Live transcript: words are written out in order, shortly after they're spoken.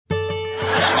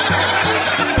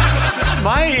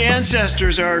My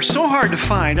ancestors are so hard to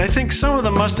find, I think some of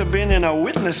them must have been in a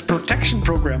witness protection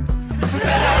program.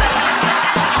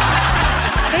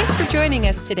 Thanks for joining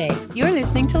us today. You're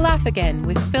listening to Laugh Again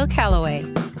with Phil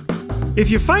Callaway.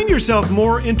 If you find yourself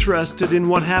more interested in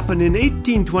what happened in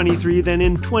 1823 than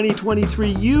in 2023,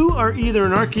 you are either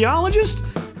an archaeologist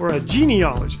or a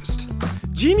genealogist.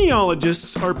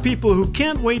 Genealogists are people who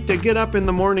can't wait to get up in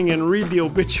the morning and read the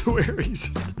obituaries.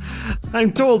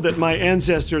 I'm told that my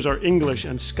ancestors are English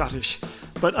and Scottish,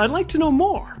 but I'd like to know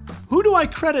more. Who do I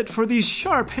credit for these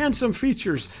sharp, handsome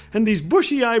features and these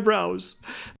bushy eyebrows?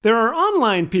 There are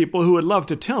online people who would love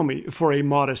to tell me, for a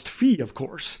modest fee, of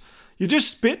course. You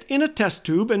just spit in a test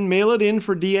tube and mail it in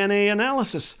for DNA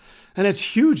analysis. And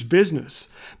it's huge business.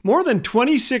 More than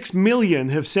 26 million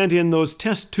have sent in those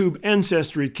test tube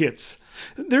ancestry kits.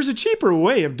 There's a cheaper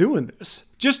way of doing this.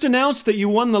 Just announce that you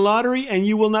won the lottery and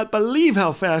you will not believe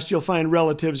how fast you'll find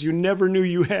relatives you never knew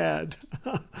you had.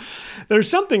 There's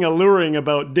something alluring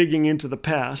about digging into the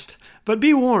past, but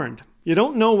be warned, you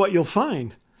don't know what you'll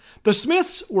find. The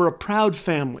Smiths were a proud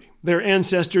family. Their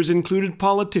ancestors included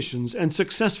politicians and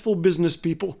successful business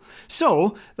people.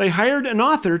 So they hired an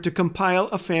author to compile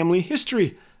a family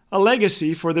history, a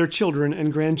legacy for their children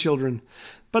and grandchildren.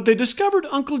 But they discovered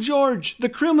Uncle George, the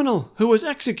criminal, who was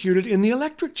executed in the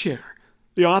electric chair.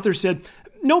 The author said,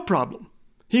 "No problem."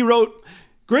 He wrote,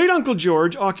 "Great Uncle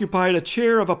George occupied a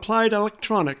chair of applied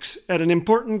electronics at an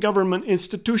important government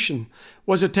institution,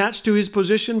 was attached to his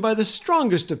position by the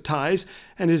strongest of ties,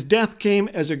 and his death came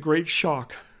as a great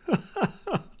shock."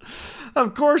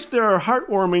 Of course, there are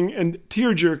heartwarming and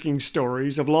tear-jerking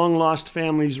stories of long-lost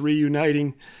families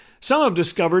reuniting. Some have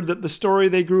discovered that the story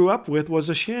they grew up with was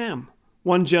a sham.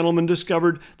 One gentleman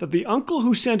discovered that the uncle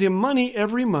who sent him money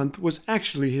every month was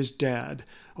actually his dad.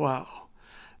 Wow.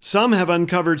 Some have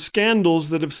uncovered scandals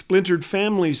that have splintered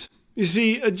families. You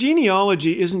see, a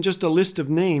genealogy isn't just a list of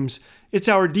names. It's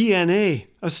our DNA,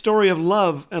 a story of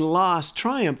love and loss,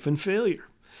 triumph and failure.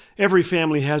 Every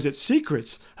family has its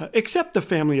secrets, except the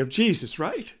family of Jesus,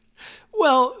 right?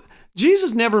 Well,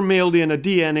 Jesus never mailed in a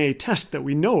DNA test that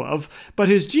we know of, but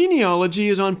his genealogy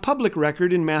is on public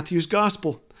record in Matthew's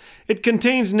Gospel. It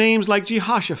contains names like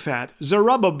Jehoshaphat,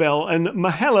 Zerubbabel, and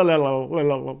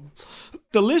Mahalalel.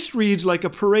 The list reads like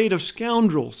a parade of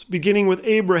scoundrels, beginning with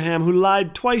Abraham, who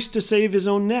lied twice to save his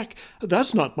own neck.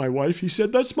 "That's not my wife," he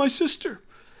said, "that's my sister."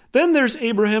 Then there's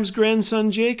Abraham's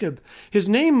grandson Jacob. His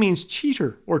name means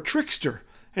cheater or trickster,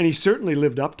 and he certainly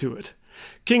lived up to it.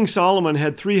 King Solomon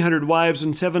had 300 wives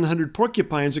and 700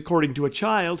 porcupines, according to a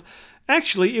child.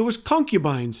 Actually, it was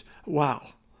concubines.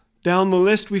 Wow. Down the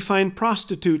list we find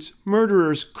prostitutes,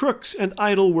 murderers, crooks, and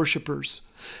idol worshippers.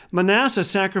 Manasseh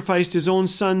sacrificed his own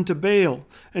son to Baal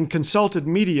and consulted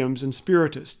mediums and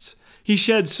spiritists. He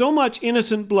shed so much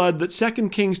innocent blood that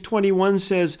 2 Kings 21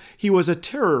 says he was a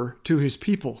terror to his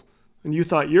people. And you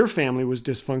thought your family was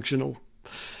dysfunctional.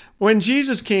 When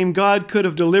Jesus came, God could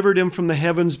have delivered him from the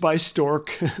heavens by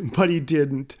stork, but he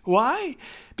didn't. Why?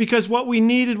 Because what we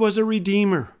needed was a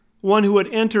redeemer, one who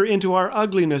would enter into our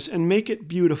ugliness and make it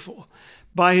beautiful.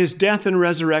 By his death and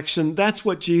resurrection, that's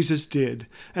what Jesus did.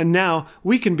 And now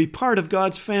we can be part of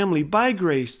God's family by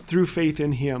grace through faith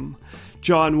in him.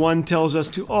 John 1 tells us,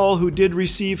 "To all who did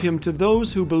receive him, to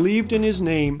those who believed in his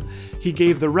name, he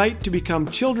gave the right to become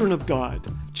children of God,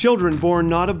 children born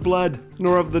not of blood,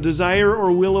 nor of the desire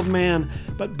or will of man,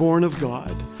 but born of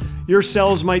God." Your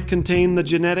cells might contain the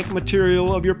genetic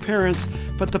material of your parents,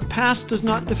 but the past does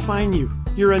not define you.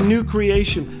 You're a new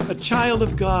creation, a child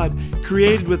of God,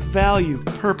 created with value,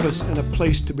 purpose, and a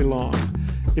place to belong.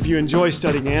 If you enjoy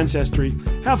studying ancestry,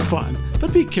 have fun,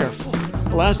 but be careful.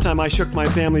 The last time I shook my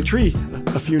family tree,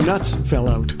 a few nuts fell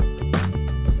out.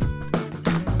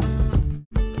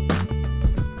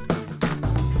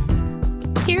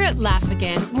 Here at Laugh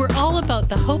Again, we're all about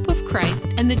the hope of Christ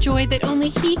and the joy that only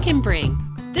he can bring.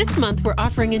 This month, we're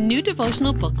offering a new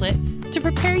devotional booklet to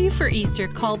prepare you for Easter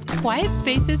called Quiet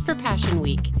Spaces for Passion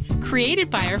Week, created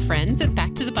by our friends at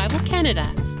Back to the Bible Canada.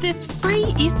 This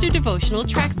free Easter devotional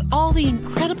tracks all the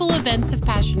incredible events of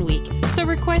Passion Week, so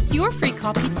request your free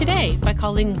copy today by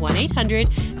calling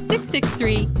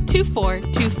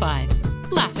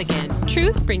 1-800-663-2425. Laugh Again,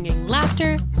 truth bringing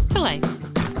laughter to life.